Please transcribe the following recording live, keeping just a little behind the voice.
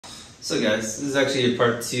So guys, this is actually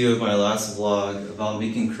part 2 of my last vlog about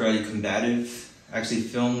making karate combative. I actually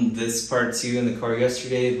filmed this part 2 in the car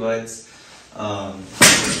yesterday, but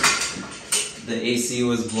the AC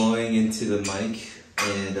was blowing into the mic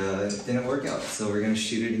and it didn't work out, so we're gonna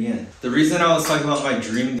shoot it again. The reason I was talking about my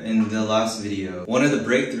dream in the last video, one of the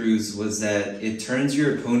breakthroughs was that it turns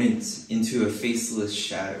your opponent into a faceless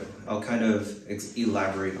shadow. I'll kind of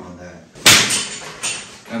elaborate on that.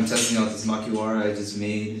 I'm testing out this makiwara I just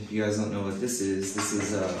made. If you guys don't know what this is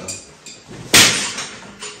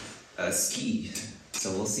a ski.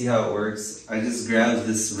 So we'll see how it works. I just grabbed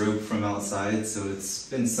this rope from outside, so it's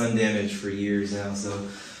been sun damaged for years now, so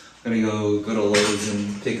I'm gonna go to Lowe's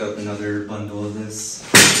and pick up another bundle of this.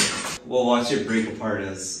 We'll watch it break apart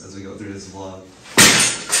as we go through this vlog.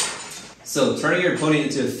 So turning your opponent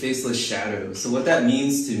into a faceless shadow. So what that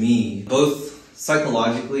means to me, both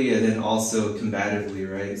psychologically and then also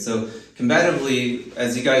combatively, right? So combatively,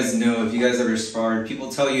 as you guys know, if you guys ever sparred, people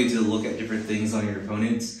tell you to look at different things on your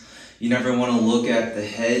opponents. You never want to look at the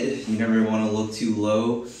head. You never want to look too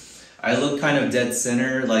low. I look kind of dead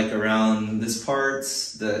center, like around this part,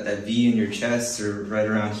 that V in your chest, or right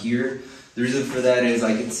around here. The reason for that is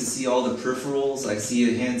I get to see all the peripherals. I see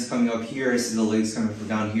the hands coming up here. I see the legs coming from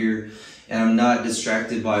down here. And I'm not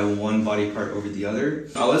distracted by one body part over the other.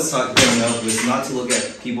 I was taught growing up was not to look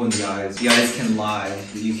at people in the eyes. The eyes can lie.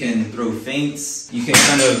 You can throw feints. You can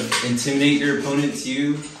kind of intimidate your opponent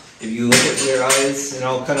too if you look at their eyes. And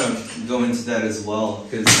I'll kind of go into that as well,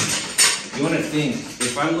 because you want to think,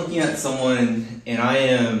 if I'm looking at someone and I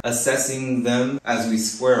am assessing them as we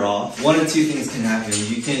square off, one of two things can happen.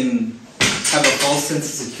 You can have a false sense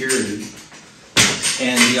of security.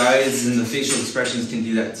 And the eyes and the facial expressions can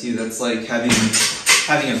do that too. That's like having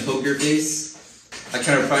a poker face. I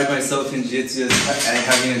kind of pride myself in jiu-jitsu at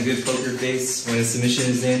having a good poker face when a submission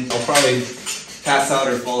is in. I'll probably pass out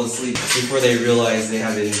or fall asleep before they realize they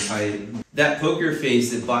have it in tight. That poker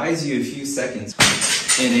face, it buys you a few seconds.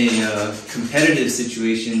 In a competitive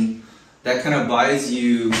situation, that kind of buys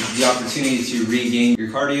you the opportunity to regain your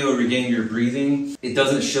cardio, regain your breathing. It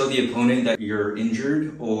doesn't show the opponent that you're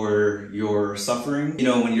injured or you're suffering. You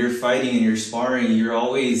know, when you're fighting and you're sparring, your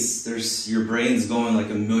brain's going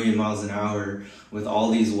like a million miles an hour with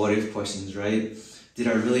all these what if questions, right? Did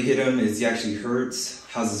I really hit him? Is he actually hurt?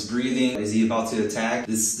 How's his breathing? Is he about to attack?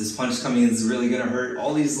 This punch coming in is really gonna hurt.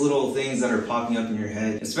 All these little things that are popping up in your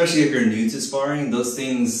head, especially if you're new to sparring, those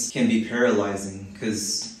things can be paralyzing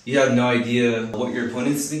because you have no idea what your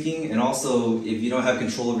opponent's thinking, and also if you don't have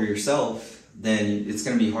control over yourself, then it's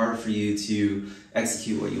going to be hard for you to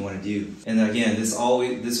execute what you want to do. And again, this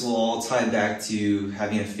will all tie back to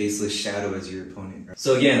having a faceless shadow as your opponent. Right?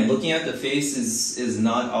 So again, looking at the face is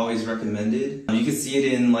not always recommended. You can see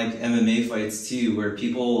it in like MMA fights too, where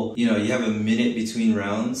people, you have a minute between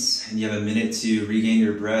rounds and you have a minute to regain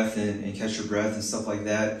your breath and catch your breath and stuff like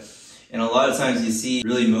that. And a lot of times you see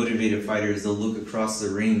really motivated fighters, they'll look across the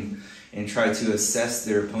ring and try to assess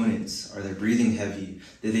their opponents. Are they breathing heavy?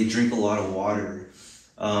 Did they drink a lot of water?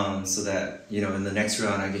 So that, in the next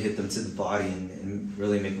round I can hit them to the body and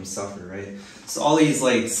really make them suffer, right? So all these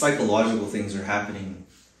like psychological things are happening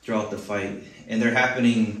throughout the fight, and they're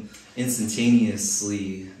happening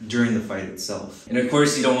instantaneously during the fight itself. And of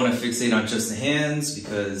course you don't want to fixate on just the hands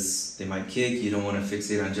because they might kick. You don't want to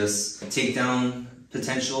fixate on just a takedown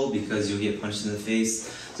potential because you'll get punched in the face.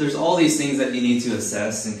 So there's all these things that you need to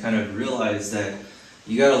assess and kind of realize that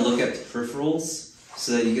you got to look at the peripherals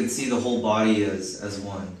so that you can see the whole body as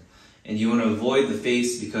one. And you want to avoid the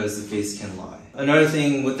face because the face can lie. Another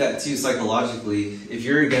thing with that too, psychologically, if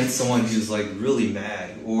you're against someone who's like really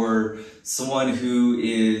mad, or someone who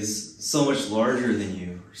is so much larger than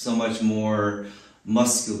you, so much more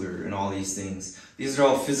muscular and all these things. These are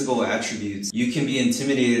all physical attributes. You can be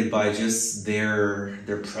intimidated by just their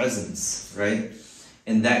presence, right?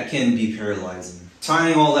 And that can be paralyzing.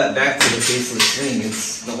 Tying all that back to the faceless thing,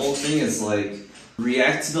 the whole thing is like,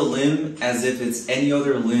 react to the limb as if it's any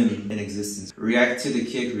other limb in existence. React to the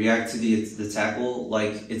kick, react to the tackle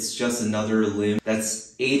like it's just another limb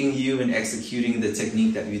that's aiding you in executing the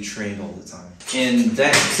technique that you trained all the time. And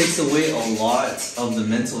that takes away a lot of the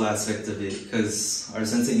mental aspect of it, because our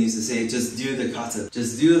sensei used to say, just do the kata.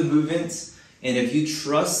 Just do the movement, and if you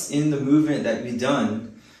trust in the movement that you've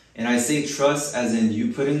done, and I say trust as in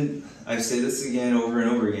you put in, I say this again over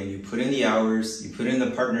and over again, you put in the hours, you put in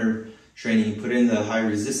the partner training, you put in the high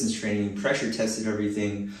resistance training, you pressure tested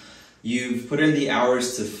everything, you've put in the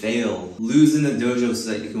hours to fail, lose in the dojo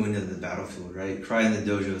so that you can win in the battlefield, right? Cry in the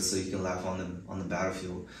dojo so you can laugh on the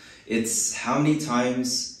battlefield. It's how many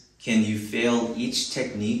times can you fail each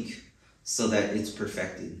technique so that it's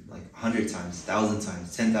perfected, like 100 times, 1,000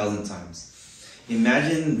 times, 10,000 times.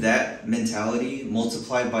 Imagine that mentality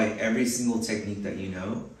multiplied by every single technique that you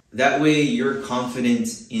know. That way you're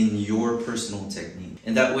confident in your personal technique.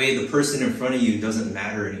 And that way the person in front of you doesn't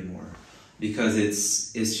matter anymore. Because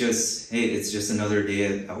it's just, hey, it's just another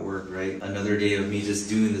day at work, right? Another day of me just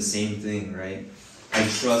doing the same thing, right? I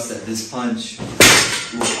trust that this punch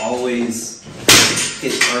will always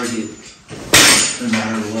hit target no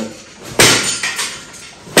matter what.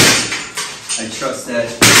 I trust that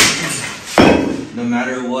no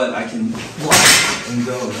matter what, I can block and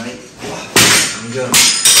go, right? Block and go.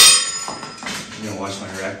 I'm gonna watch my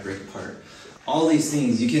rack break part. All these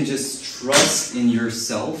things, you can just trust in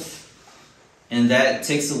yourself, and that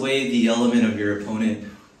takes away the element of your opponent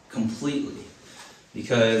completely.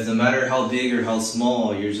 Because no matter how big or how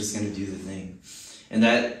small, you're just gonna do the thing. And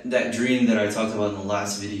that dream that I talked about in the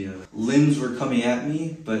last video, limbs were coming at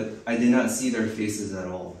me, but I did not see their faces at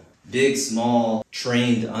all. Big, small,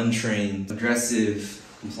 trained, untrained, aggressive,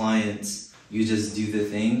 compliant, you just do the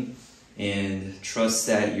thing and trust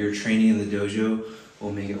that your training in the dojo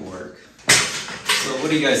will make it work. So what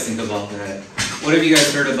do you guys think about that? What have you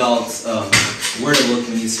guys heard about where to look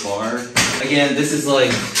when you spar? Again, this is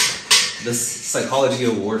like the psychology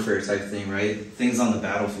of warfare type thing, right? Things on the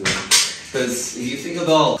battlefield. Because if you think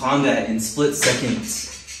about combat in split second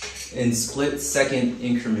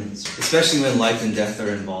increments, especially when life and death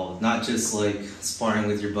are involved, not just like sparring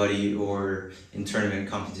with your buddy or in tournament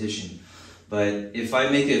competition. But if I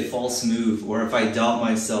make a false move or if I doubt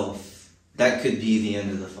myself, that could be the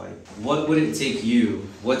end of the fight. What would it take you?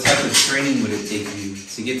 What type of training would it take you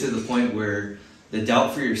to get to the point where the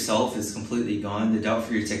doubt for yourself is completely gone, the doubt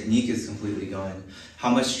for your technique is completely gone? How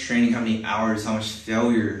much training, how many hours, how much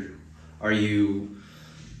failure are you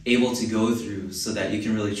able to go through so that you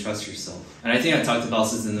can really trust yourself? And I think I talked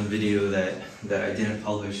about this in the video that I didn't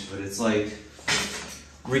publish, but it's like,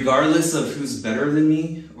 regardless of who's better than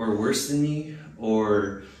me or worse than me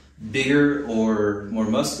or bigger or more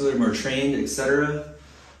muscular, more trained, etc.,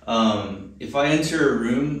 if I enter a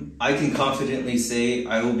room, I can confidently say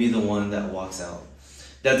I will be the one that walks out.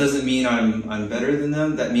 That doesn't mean I'm better than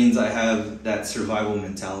them. That means I have that survival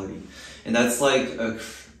mentality. And that's like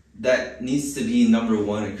that needs to be number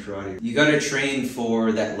one in karate. You gotta train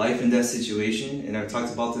for that life and death situation, and I've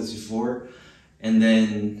talked about this before, and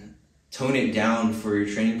then tone it down for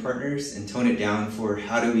your training partners and tone it down for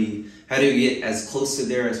how do we get as close to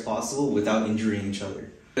there as possible without injuring each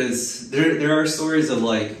other. Because there are stories of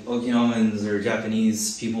like Okinawans or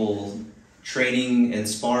Japanese people training and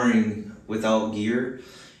sparring without gear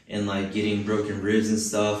and like getting broken ribs and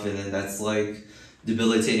stuff, and then that's like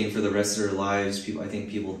debilitating for the rest of their lives. I think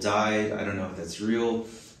people died. I don't know if that's real.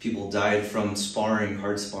 People died from sparring,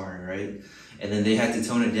 hard sparring, right? And then they had to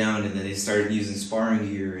tone it down, and then they started using sparring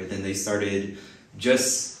gear, and then they started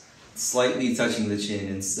just slightly touching the chin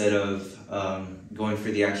instead of going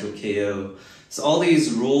for the actual KO. So all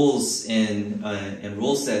these rules and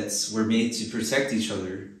rule sets were made to protect each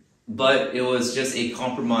other, but it was just a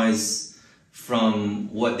compromise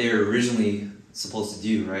from what they were originally supposed to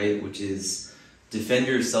do, right? Which is defend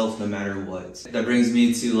yourself no matter what. That brings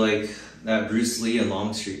me to like that Bruce Lee in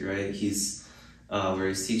Long Street, right? He's where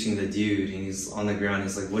he's teaching the dude, and he's on the ground.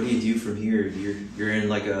 He's like, "What do you do from here? You're in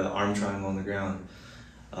like a arm triangle on the ground."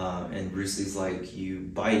 And Bruce Lee's like, "You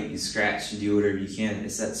bite, you scratch, you do whatever you can."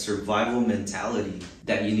 It's that survival mentality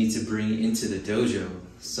that you need to bring into the dojo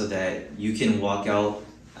so that you can walk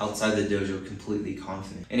outside the dojo completely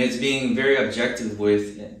confident. And it's being very objective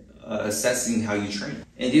with assessing how you train.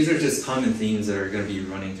 And these are just common themes that are going to be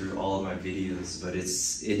running through all of my videos, but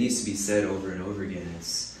it needs to be said over and over again.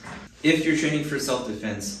 If you're training for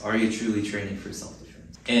self-defense, are you truly training for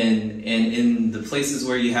self-defense? And in the places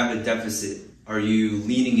where you have a deficit, are you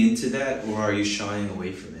leaning into that or are you shying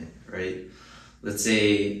away from it, right? Let's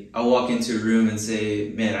say I walk into a room and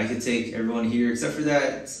say, man, I could take everyone here except for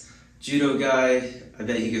that judo guy. I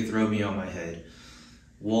bet he could throw me on my head.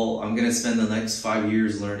 Well, I'm gonna spend the next 5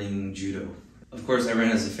 years learning judo. Of course,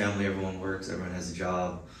 everyone has a family, everyone works, everyone has a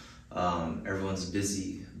job, everyone's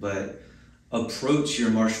busy, but approach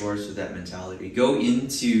your martial arts with that mentality. Go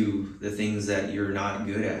into the things that you're not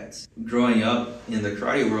good at. Growing up in the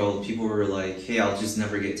karate world, people were like, hey, I'll just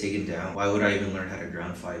never get taken down. Why would I even learn how to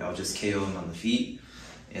ground fight? I'll just KO him on the feet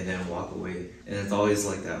and then walk away. And it's always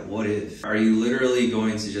like that, what if? Are you literally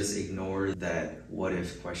going to just ignore that what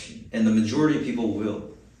if question? And the majority of people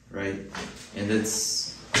will, right? And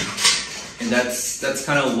that's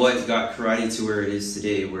kind of what got karate to where it is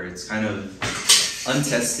today, where it's kind of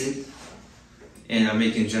untested. And I'm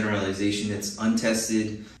making generalization, it's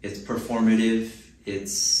untested, it's performative,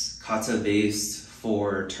 it's kata based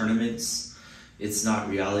for tournaments. It's not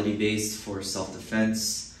reality based for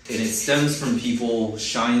self-defense. And it stems from people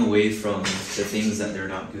shying away from the things that they're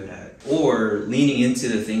not good at, or leaning into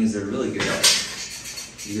the things they're really good at.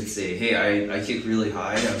 You could say, hey, I kick really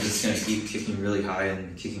high, I'm just gonna keep kicking really high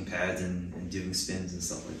and kicking pads and doing spins and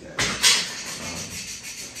stuff like that.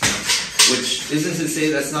 Which isn't to say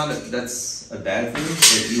that's a bad thing,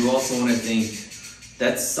 but you also want to think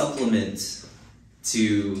that's supplement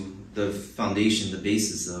to the foundation, the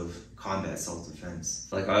basis of combat self-defense.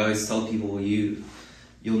 Like I always tell people,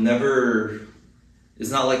 you'll never,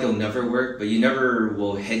 it's not like it'll never work, but you never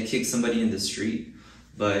will head kick somebody in the street.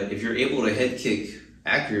 But if you're able to head kick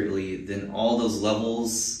accurately, then all those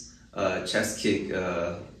levels, chest kick,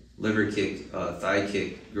 liver kick, thigh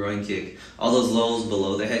kick, groin kick, all those levels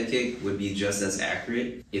below the head kick would be just as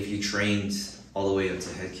accurate if you trained all the way up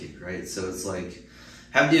to head kick, right? So it's like,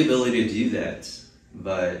 have the ability to do that,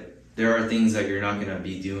 but there are things that you're not gonna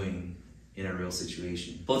be doing in a real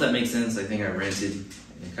situation. Hope that makes sense. I think I ranted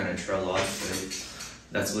and kind of trailed off,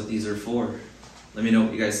 but that's what these are for. Let me know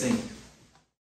what you guys think.